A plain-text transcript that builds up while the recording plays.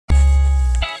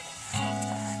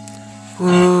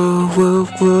Whoa, whoa,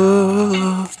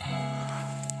 whoa.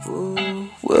 Whoa,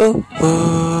 whoa,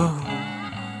 whoa.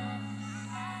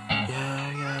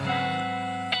 Yeah,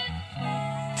 yeah.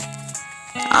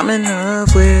 I'm in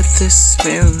love with this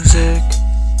music.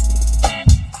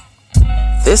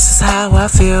 This is how I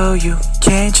feel, you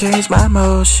can't change my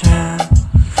emotion.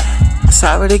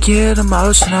 Sorry to get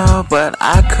emotional, but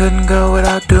I couldn't go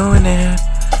without doing it.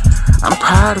 I'm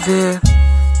proud of it.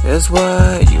 Here's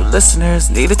what you listeners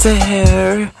needed to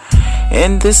hear.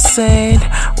 And this ain't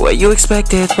what you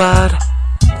expected, but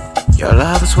your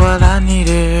love is what I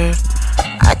needed.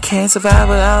 I can't survive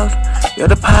without your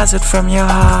deposit from your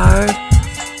heart.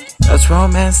 Let's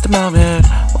romance the moment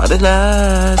while it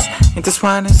lasts.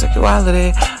 Intertwining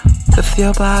sexuality with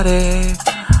your body.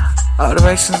 All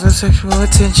directions of sexual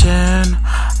attention.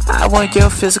 I want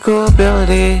your physical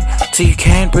ability till you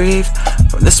can't breathe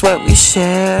from the sweat we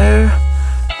share.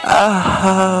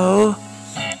 Oh,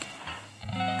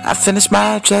 I finished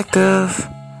my objective.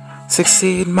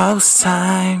 Succeed most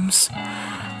times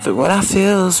through what I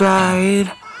feel's right.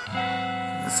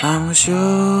 As long as you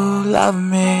love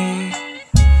me,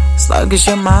 as long as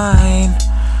you're mine,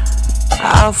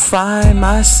 I'll find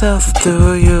myself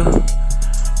through you.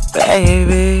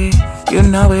 Baby, you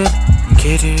know it,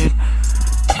 get it.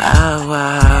 Oh,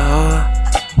 wow.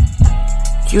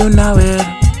 You know it,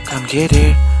 come get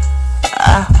it.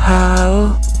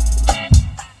 Oh,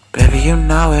 baby, you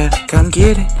know it, come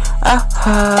get it.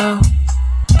 Oh,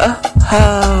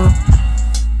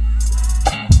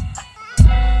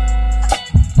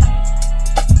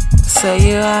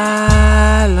 say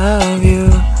I love you,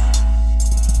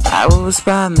 I will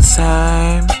respond the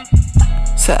same.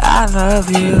 Say I love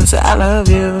you, say I love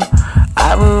you,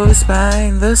 I will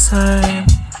respond the same.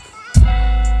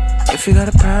 If you got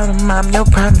a problem, I'm your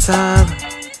problem solver.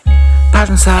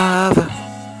 Problem solver,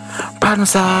 problem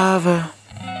solver.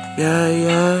 Yeah,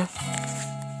 yeah.